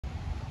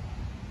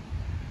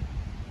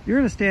You're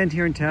going to stand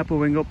here in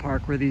Tapawingo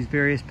Park where these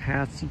various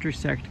paths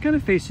intersect, kind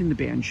of facing the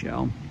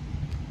Bandshell.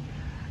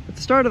 At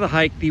the start of the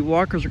hike, the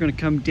walkers are going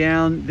to come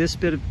down this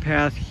bit of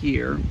path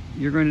here.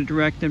 You're going to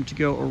direct them to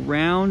go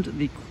around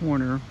the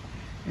corner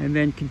and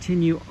then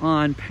continue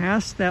on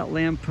past that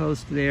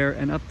lamppost there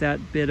and up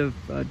that bit of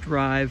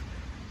drive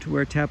to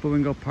where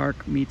Tapawingo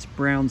Park meets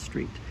Brown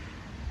Street.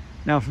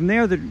 Now from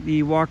there,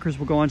 the walkers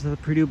will go onto the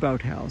Purdue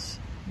Boathouse.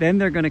 Then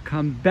they're going to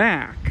come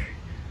back.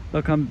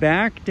 They'll come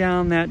back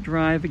down that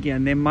drive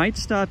again. They might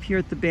stop here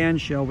at the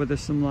Bandshell where there's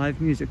some live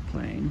music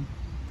playing.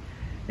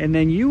 And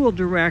then you will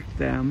direct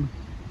them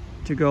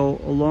to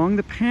go along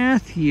the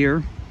path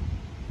here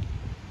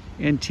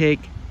and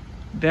take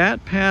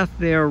that path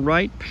there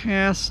right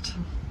past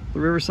the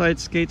Riverside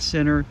Skate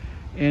Center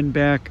and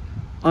back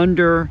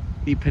under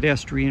the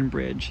pedestrian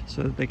bridge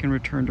so that they can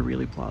return to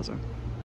Reilly Plaza.